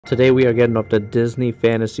Today we are getting off the Disney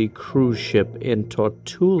Fantasy cruise ship in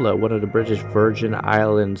Tortola, one of the British Virgin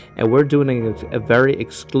Islands, and we're doing a very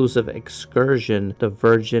exclusive excursion, the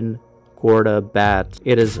Virgin Gorda Baths.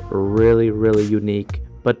 It is really unique,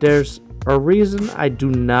 but there's a reason I do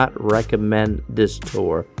not recommend this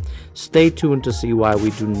tour. Stay tuned to see why we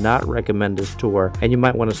do not recommend this tour, and you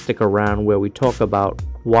might want to stick around where we talk about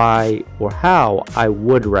why or how I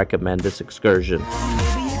would recommend this excursion.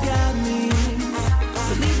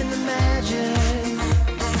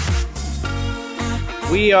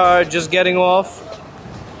 We are just getting off,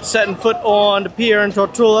 setting foot on the pier in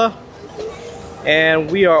Tortola,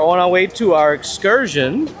 and we are on our way to our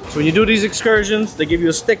excursion. So when you do these excursions, they give you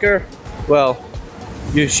a sticker. Well,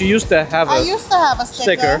 she used to have a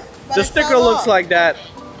sticker. The sticker looks like that.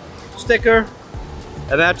 Sticker,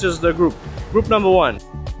 and matches the group. Group number 1.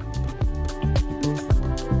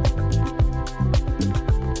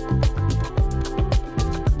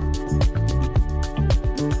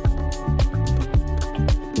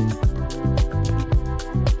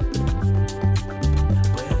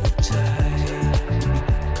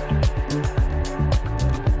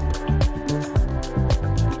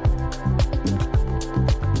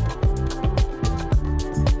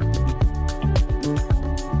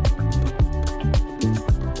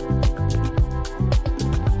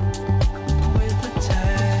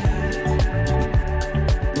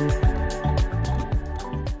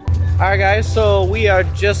 Alright guys, so we are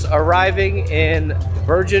just arriving in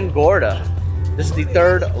Virgin Gorda. This is the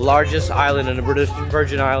 3rd largest island in the British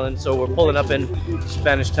Virgin Islands, so we're pulling up in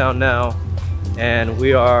Spanish Town now, and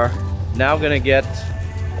we are now gonna get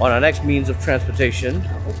on our next means of transportation.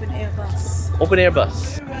 Open air bus. Open air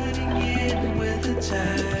bus.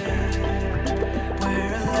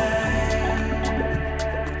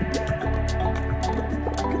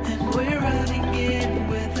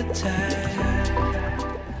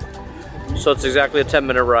 So it's exactly a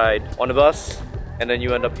 10-minute ride on the bus, and then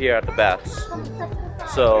you end up here at the Baths.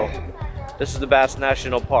 So this is the Baths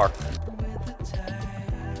National Park.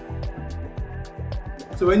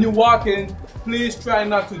 So when you walk in, please try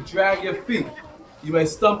not to drag your feet. You may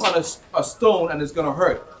stump on a stone and it's gonna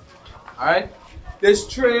hurt. Alright? This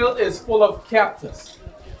trail is full of cactus.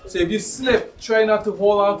 So if you slip, try not to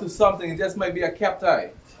hold on to something. It just might be a cacti.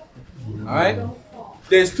 Alright?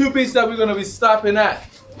 There's 2 beaches that we're gonna be stopping at.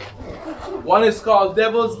 One is called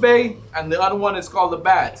Devil's Bay, and the other one is called the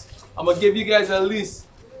Baths. I'm gonna give you guys at least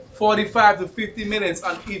 45 to 50 minutes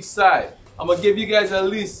on each side. I'm gonna give you guys at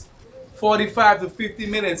least 45 to 50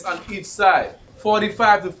 minutes on each side.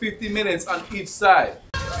 45 to 50 minutes on each side.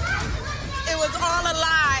 It was all a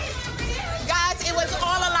lie. Guys, it was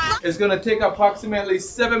all a lie. It's gonna take approximately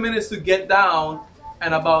 7 minutes to get down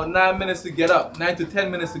and about 9 minutes to get up. 9 to 10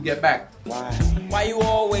 minutes to get back. Why you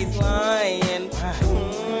always lying?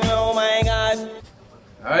 Oh my God.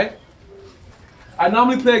 Alright? I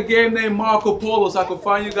normally play a game named Marco Polo, so I can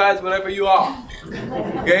find you guys wherever you are.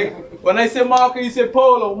 Okay? When I say Marco, you say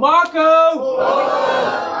Polo. Marco!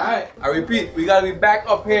 Alright, I repeat, we gotta be back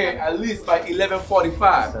up here at least by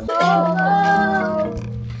 11:45.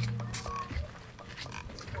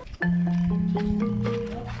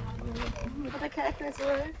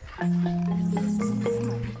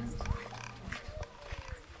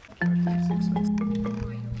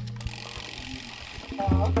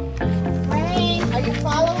 Wait, are you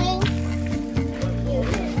following?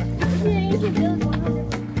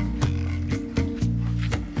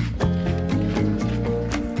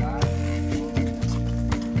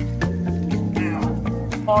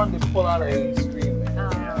 On to pull out a screen.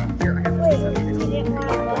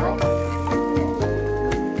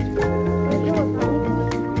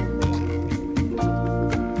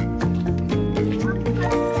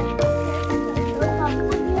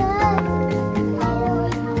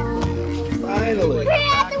 Finally.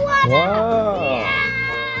 Wow.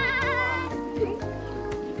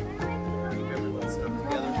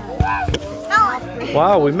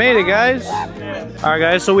 Wow, we made it, guys. Alright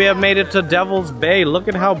guys, so we have made it to Devil's Bay. Look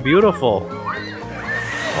at how beautiful.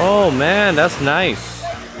 Oh man, that's nice.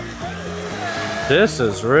 This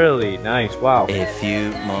is really nice. Wow. A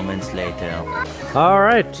few moments later.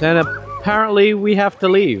 Alright, and apparently we have to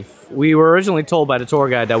leave. We were originally told by the tour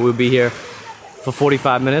guide that we'd be here for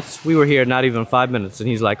 45 minutes. We were here not even 5 minutes, and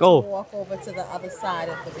he's like, oh. Walk over to the other side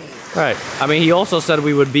of the beach. Right. I mean, he also said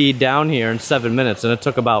we would be down here in 7 minutes, and it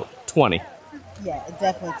took about 20. Yeah, it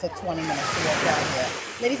definitely took 20 minutes to walk down here.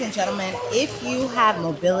 Ladies and gentlemen, if you have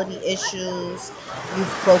mobility issues,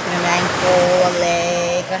 you've broken an ankle, a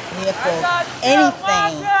leg, a hip, or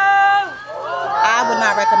anything, I would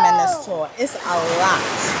not recommend this tour. It's a lot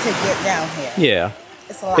to get down here. Yeah.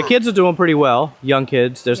 It's a lot. The kids are doing pretty well. Young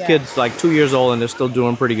kids. There's Yeah. kids like 2 years old and they're still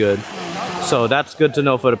doing pretty good. So that's good to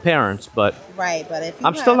know for the parents. But Right, but if you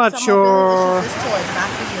I'm still have not some sure. mobility issues, this tour is not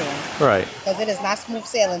for you. right, Because it is not smooth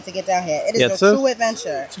sailing to get down here. It is Yeah, a it's a- true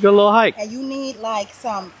adventure. it's a good little hike. And you need like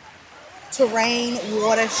some terrain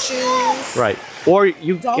water shoes. Right, or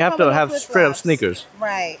you Don't have come to with no have straight up flip-flops. sneakers,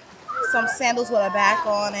 Right. Some sandals with a back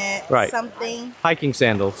on it. Right. Something. hiking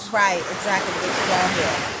sandals. Right, exactly. To get you down here.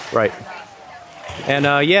 Right.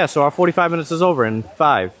 And yeah, so our 45 minutes is over in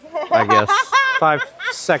 5, I guess. 5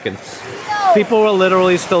 seconds. People were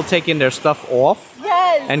literally still taking their stuff off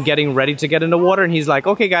Yes. and getting ready to get in the water. And he's like,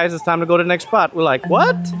 okay, guys, it's time to go to the next spot. We're like,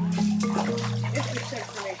 what?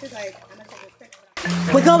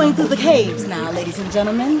 We're going through the caves now, ladies and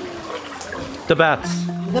gentlemen. The bats.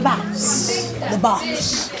 The baths. The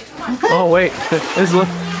baths. Oh, wait. There's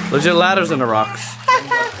legit ladders in the rocks.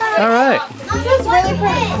 All right. This is really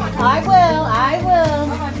pretty. I will. I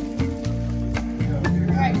will.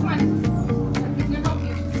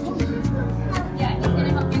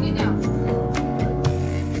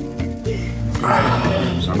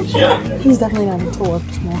 He's definitely not a tour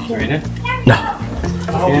of small kids.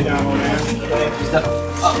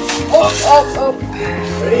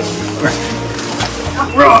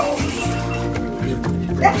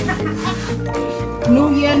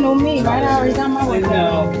 New year, new me, right? I already got my work.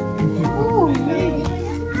 Ooh,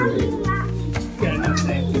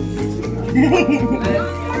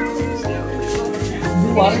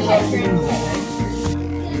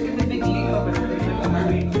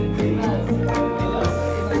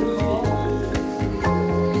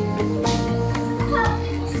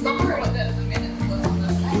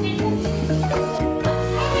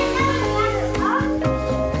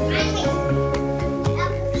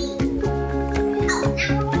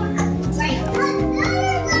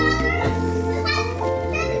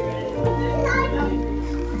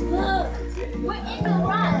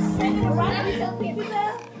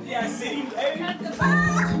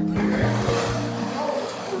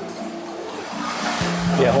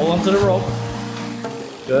 Yeah, hold on to the rope.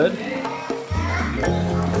 Good.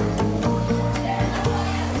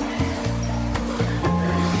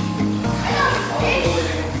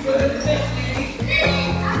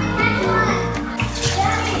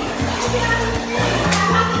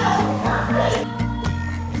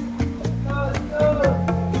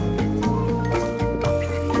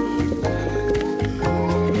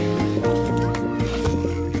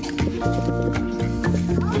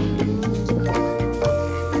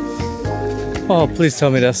 Oh, please tell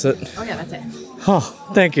me that's it. Oh yeah, that's it. Oh,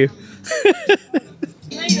 thank you.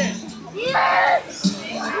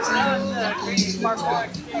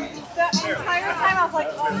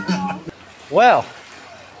 Well,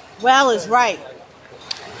 Well is right.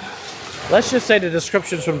 let's just say the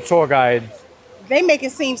descriptions from the tour guide. They make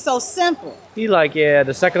it seem so simple. He like, yeah,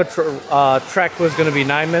 the second trek was going to be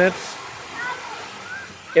 9 minutes.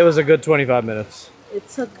 It was a good 25 minutes. It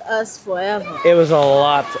took us forever. It was a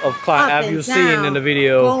lot of Up climbing. Have and you down, seen in the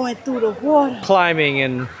video? Going through the water. Climbing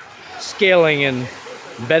and scaling and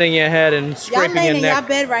bending your head and Y'all scraping laying your in your neck.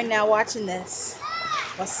 bed right now watching this.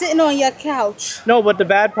 Or sitting on your couch. No, but the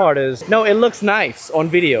bad part is, no, it looks nice on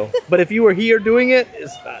video. But if you were here doing it,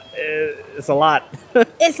 it's a lot.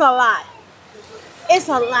 It's a lot. It's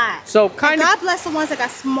a lot. So And kind of, God bless the ones that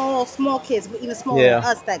got small kids, even smaller Yeah. than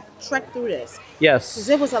us, that trek through this. yes. Because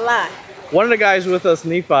it was a lot. One of the guys with us,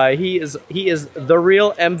 Nephi, he is the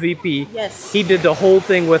real MVP. Yes. He did the whole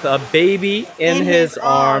thing with a baby in his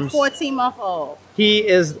arms. 14-month-old. He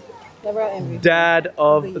is The real MVP. dad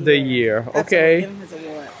of the year. Absolutely. Okay, Give him his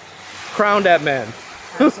award. crown that man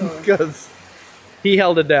Absolutely. because he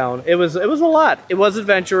held it down. It was a lot. It was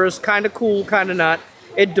adventurous, kind of cool, kind of not.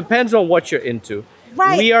 It depends on what you're into.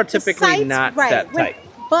 Right. We are The typically sights, not right. that type.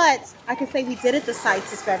 But I can say we did it. The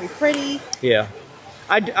sights is very pretty. Yeah.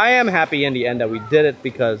 I am happy in the end that we did it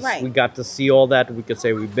because Right. we got to see all that. We could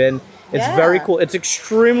say we've been. It's Yeah. very cool. It's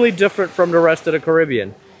extremely different from the rest of the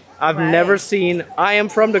Caribbean. I've Right. never seen. I am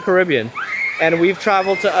from the Caribbean, and we've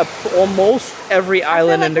traveled to almost every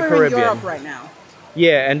island in the we're Caribbean. in Europe right now.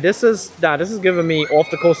 Yeah, and this is giving me off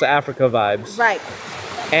the coast of Africa vibes. Right.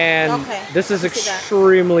 And Okay, this is I can see that.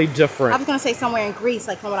 extremely I different. was gonna say somewhere in Greece,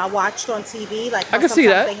 like when I watched on TV, like I can see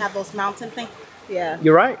sometimes that. they have those mountain things. Yeah.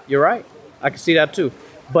 You're right. You're right. I can see that too.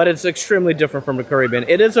 But it's extremely different from the Caribbean.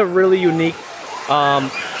 It is a really unique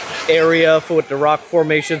area with the rock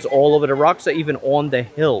formations all over. The rocks are even on the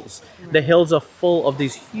hills. The hills are full of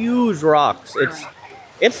these huge rocks.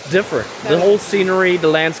 It's different. The whole scenery, the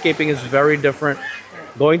landscaping is very different.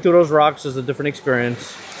 Going through those rocks is a different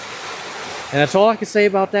experience. And that's all I can say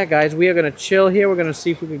about that, guys. We are gonna chill here. We're gonna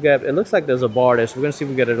see if we can get. It looks like there's a bar there, so we're gonna see if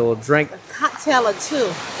we can get a little drink. A cocktail or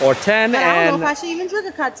two. Or 10. But and I don't know if I should even drink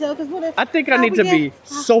a cocktail because what if? I think I need to be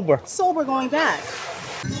sober. Sober going back.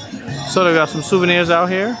 So they got some souvenirs out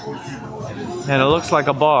here, and it looks like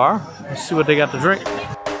a bar. Let's see what they got to drink.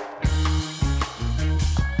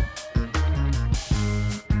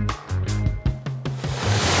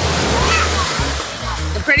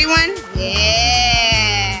 The pretty one? Yeah.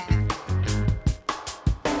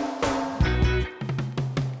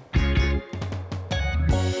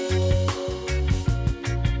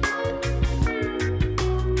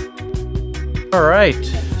 All right,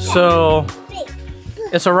 so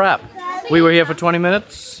it's a wrap. We were here for 20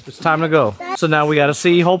 minutes. It's time to go. So now we got to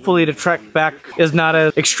see. Hopefully the trek back is not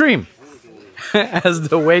as extreme as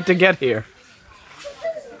the way to get here.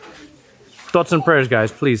 Thoughts and prayers, guys.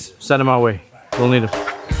 Please send them our way. We'll need them.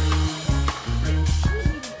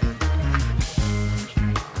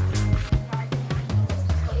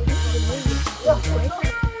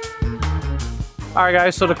 All right,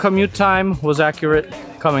 guys. So the commute time was accurate.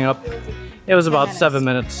 Coming up, it was about 7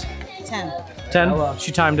 minutes. 10. 10?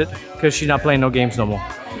 She timed it because she's not playing no games no more.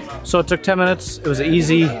 So it took 10 minutes. It was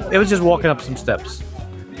easy. It was just walking up some steps.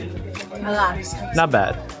 A lot of steps. Not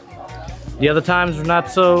bad. The other times were not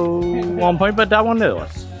so on point, but that one it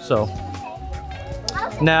was. So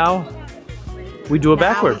now we do it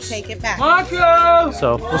backwards. Take it back. Marco!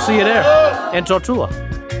 So we'll see you there in Tortola.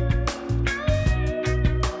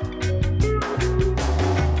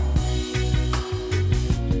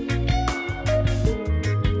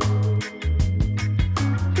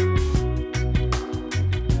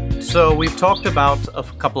 So we've talked about a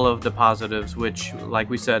couple of the positives, which, like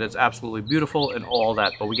we said, is absolutely beautiful and all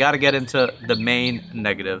that, but we got to get into the main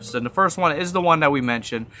negatives. And the first one is the one that we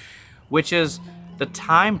mentioned, which is the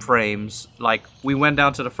time frames. Like, we went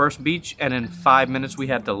down to the first beach and in 5 minutes we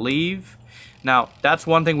had to leave. Now, that's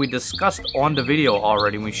one thing we discussed on the video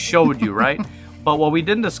already. We showed you, right? But what we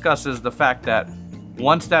didn't discuss is the fact that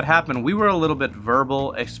once that happened, we were a little bit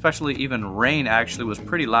verbal, especially even Rain actually was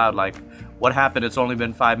pretty loud, like, what happened? It's only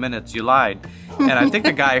been 5 minutes, you lied. And I think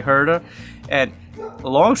the guy heard her. And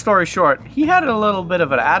long story short, he had a little bit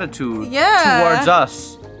of an attitude towards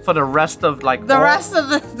us for the rest of the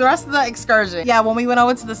rest of the excursion. Yeah, when we went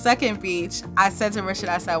over to the second beach, I said to Richard,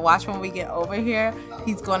 I said, watch when we get over here,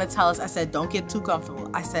 he's gonna tell us. I said, don't get too comfortable.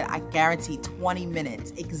 I said, I guarantee 20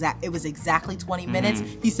 minutes. It was exactly 20 minutes.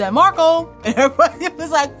 He said, Marco, and everybody was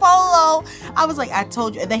like, Polo. I was like, I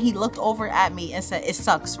told you. And then he looked over at me and said, it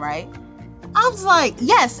sucks, right? I was like,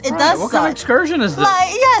 yes, it does suck. What kind of excursion is this? Like,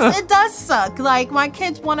 yes, it does suck. Like, my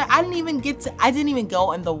kids I didn't even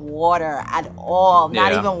go in the water at all.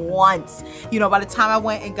 Not even once. You know, by the time I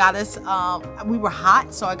went and got us, we were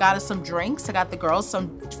hot, so I got us some drinks. I got the girls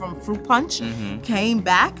some from Fruit Punch. Came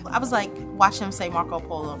back. I was like, watch him say Marco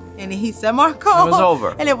Polo. And he said Marco. It was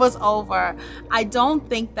over. And it was over. I don't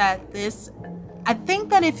think that I think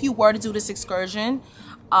that if you were to do this excursion,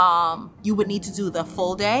 you would need to do the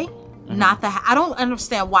full day. Not I don't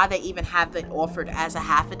understand why they even have it offered as a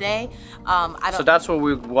half a day. So that's what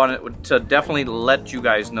we wanted to definitely let you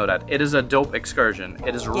guys know, that it is a dope excursion.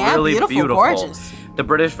 It is really beautiful. Gorgeous. The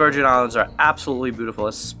British Virgin Islands are absolutely beautiful,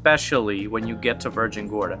 especially when you get to Virgin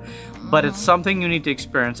Gorda. But it's something you need to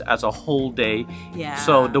experience as a whole day. Yeah.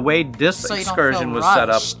 So the way this excursion was set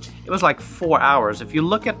up, it was like 4 hours. If you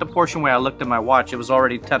look at the portion where I looked at my watch, it was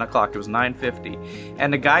already 10 o'clock. It was 9:50.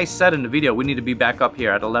 And the guy said in the video, we need to be back up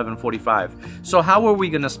here at 11:45. So how were we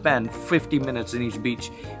going to spend 50 minutes in each beach?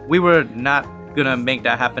 We were not gonna make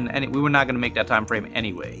that happen, and we were not gonna make that time frame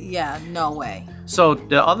anyway. Yeah, no way. So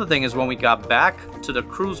the other thing is, when we got back to the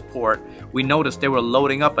cruise port, we noticed they were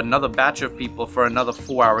loading up another batch of people for another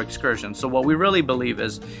 4-hour excursion. So what we really believe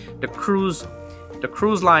is the cruise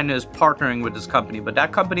line is partnering with this company, but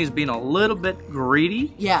that company is being a little bit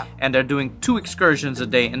greedy. Yeah. And they're doing 2 excursions a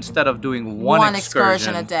day instead of doing one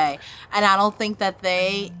excursion a day. And I don't think that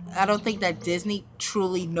Disney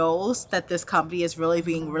truly knows that this company is really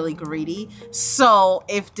being really greedy. So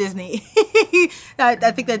if Disney, I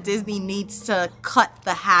think that Disney needs to cut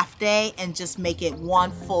the half day and just make it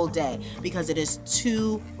one full day, because it is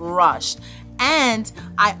too rushed. And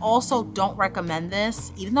I also don't recommend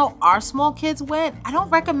this, even though our small kids went. I don't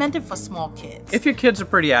recommend it for small kids. If your kids are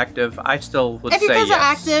pretty active, I still would say yes. If your kids are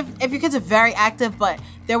active, if your kids are very active, but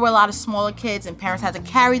there were a lot of smaller kids and parents had to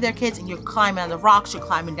carry their kids, and you're climbing on the rocks, you're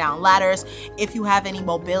climbing down ladders. If you have any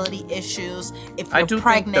mobility issues, if you're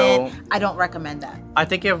pregnant, I don't recommend that. I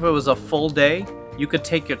think if it was a full day, you could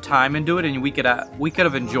take your time and do it, and we could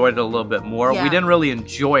have enjoyed it a little bit more. Yeah. We didn't really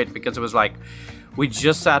enjoy it because it was like, We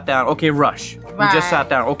just sat down. Okay, rush. We just sat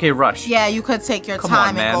down. Okay, rush. Yeah, you could take your Come time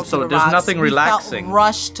on, man. and go So through the there's rocks. nothing relaxing. We felt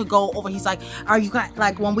rushed to go over. He's like, "Are you guys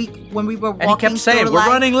like when we were walking?" And he kept saying, through, "We're like,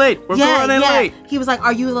 running late. We're running late." He was like,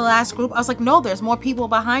 "Are you the last group?" I was like, "No, there's more people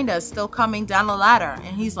behind us still coming down the ladder."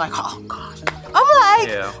 And he's like, "Oh gosh." I'm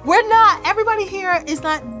like, "We're not. Everybody here is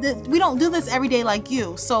not. We don't do this every day like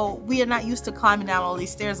you. So we are not used to climbing down all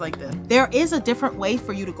these stairs like this. There is a different way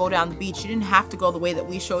for you to go down the beach. You didn't have to go the way that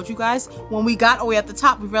we showed you guys. When we got all the way at the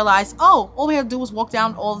top, we realized, oh, all we had to do was walk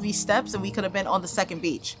down all these steps, and we could have been on the second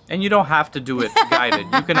beach." And you don't have to do it guided.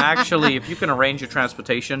 You can actually, if you can arrange your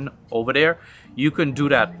transportation over there, you can do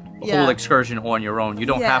that whole excursion on your own. You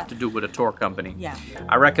don't have to do it with a tour company. Yeah.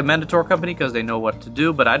 I recommend a tour company because they know what to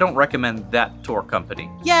do, but I don't recommend that tour company.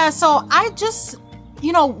 Yeah, so I just,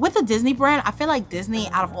 you know, with the Disney brand, I feel like Disney,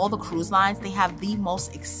 out of all the cruise lines, they have the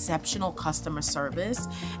most exceptional customer service.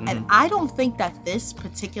 And I don't think that this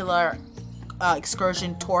particular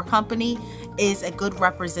excursion tour company is a good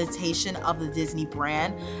representation of the Disney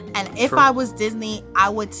brand. And if I was Disney, I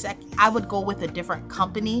would go with a different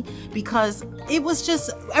company, because it was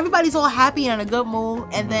just, everybody's all happy and in a good mood,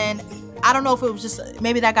 and then I don't know if it was just,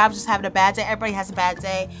 maybe that guy was just having a bad day. Everybody has a bad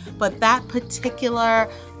day, but that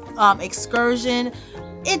particular excursion,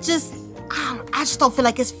 it just, I just don't feel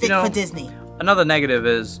like it's fit for Disney. Another negative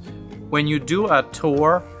is when you do a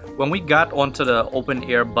tour, when we got onto the open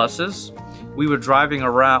air buses, we were driving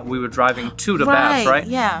around, we were driving to the baths, right?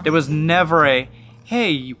 Yeah. There was never a,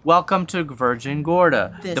 hey, welcome to Virgin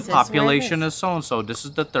Gorda. This the population is so-and-so. This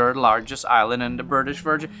is the 3rd largest island in the British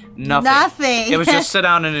Virgin. Nothing. It was just sit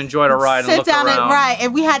down and enjoy the ride and look around. Sit down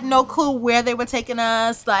and we had no clue where they were taking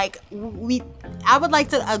us. Like, I would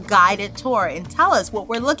like a guided tour and tell us what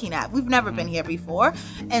we're looking at. We've never been here before.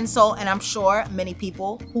 And I'm sure many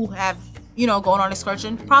people who have, you know, going on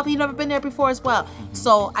excursion probably never been there before as well.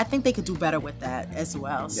 So I think they could do better with that as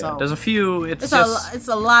well. So there's a few, it's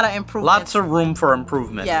a lot of improvement. Lots of room for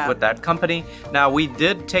improvement with that company. Now, we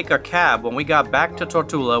did take a cab when we got back to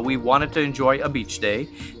Tortola. We wanted to enjoy a beach day.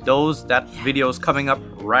 That video is coming up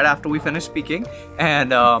right after we finish speaking.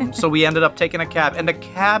 And so we ended up taking a cab, and the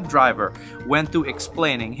cab driver went through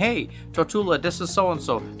explaining, hey, Tortola, this is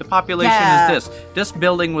so-and-so. The population is this. This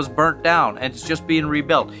building was burnt down and it's just being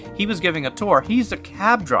rebuilt. He was giving a tour. He's a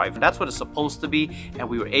cab driver. That's what it's supposed to be. And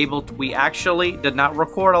we were able to, we actually did not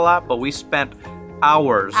record a lot, but we spent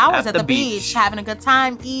hours at the beach, having a good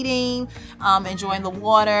time, eating, enjoying the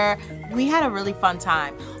water. We had a really fun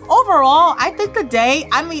time. Overall, I think the day,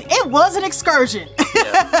 I mean, it was an excursion.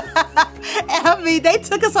 I mean, they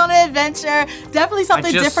took us on an adventure. Definitely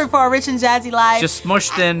something different for a rich and jazzy life. Just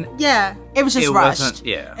smushed in. It was just rushed.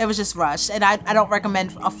 It was just rushed. And I don't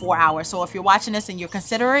recommend a 4-hour. So if you're watching this and you're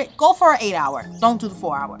considerate, go for an 8-hour. Don't do the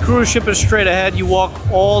 4-hour. Cruise ship is straight ahead. You walk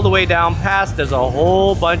all the way down past. There's a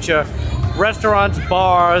whole bunch of restaurants,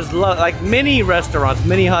 bars, like mini restaurants,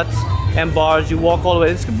 mini huts and bars. You walk all the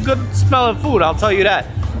way. It's good smelling food, I'll tell you that.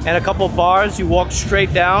 And a couple bars. You walk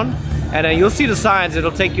straight down, and then you'll see the signs.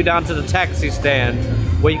 It'll take you down to the taxi stand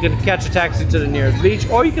where you can catch a taxi to the nearest beach,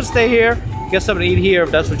 or you can stay here, get something to eat here if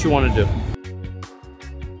that's what you want to do.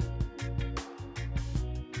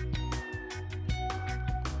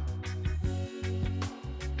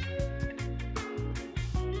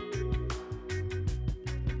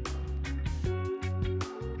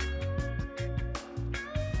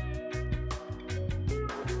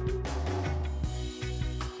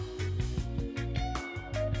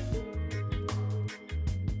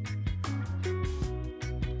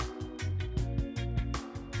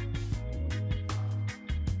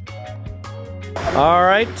 All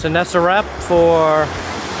right, so that's a wrap for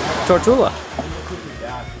Tortola.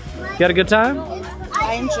 You had a good time?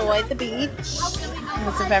 I enjoyed the beach. It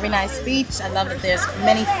was a very nice beach. I love that there's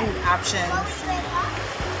many food options.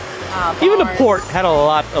 Even the port had a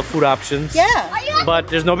lot of food options. Yeah. But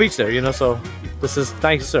there's no beach there, you know, so this is,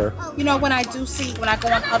 thanks, sir. You know, when I go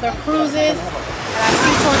on other cruises, and I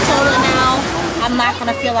see Tortola now, I'm not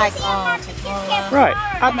gonna feel like, oh, Tortola. Right.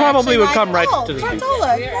 I probably would come right to this beach.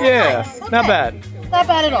 Tortola. Yeah, nice. Not bad. Not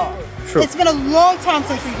bad at all. True. It's been a long time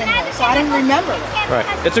since we've been here, so I didn't remember it.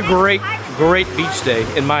 Right. It's a great, great beach day,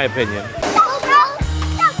 in my opinion.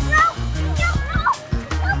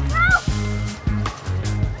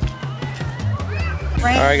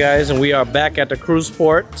 All right, guys, and we are back at the cruise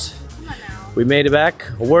port. We made it back.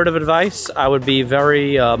 A word of advice, I would be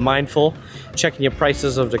very mindful checking your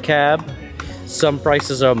prices of the cab. Some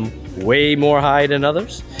prices are way more high than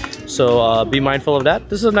others, so be mindful of that.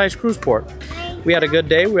 This is a nice cruise port. We had a good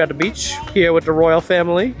day. We were at the beach here with the royal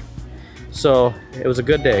family, so it was a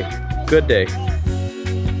good day. Good day.